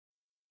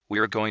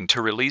we're going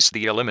to release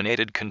the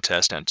eliminated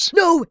contestants.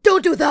 No,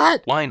 don't do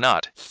that! Why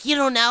not? You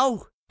don't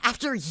know.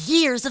 After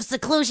years of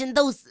seclusion,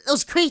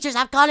 those creatures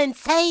have gone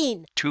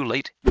insane. Too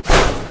late.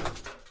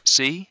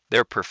 See?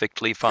 They're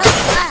perfectly fine.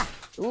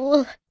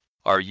 Uh,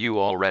 Are you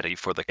all ready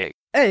for the A?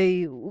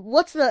 A?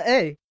 What's the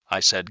A? I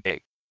said A.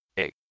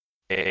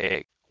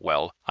 A.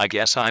 Well, I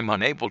guess I'm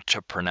unable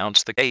to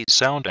pronounce the A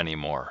sound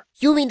anymore.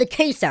 You mean the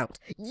K sound.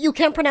 You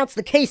can't pronounce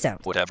the K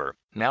sound. Whatever.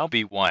 Now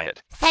be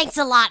quiet. Thanks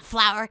a lot,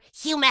 Flower.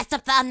 You messed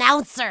up the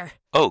announcer.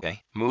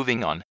 Okay,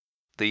 moving on.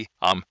 The,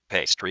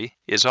 pastry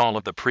is all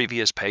of the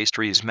previous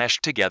pastries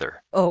meshed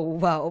together. Oh,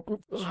 wow.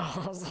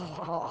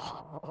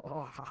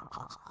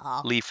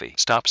 Leafy,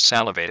 stop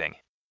salivating.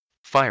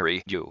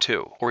 Fiery, you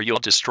too, or you'll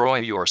destroy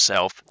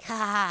yourself.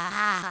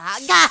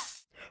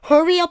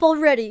 Hurry up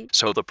already.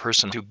 So the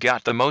person who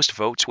got the most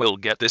votes will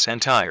get this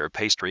entire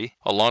pastry,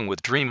 along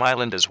with Dream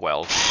Island as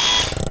well.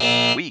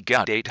 We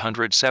got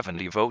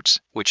 870 votes,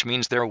 which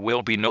means there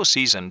will be no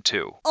season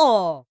 2.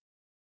 Oh.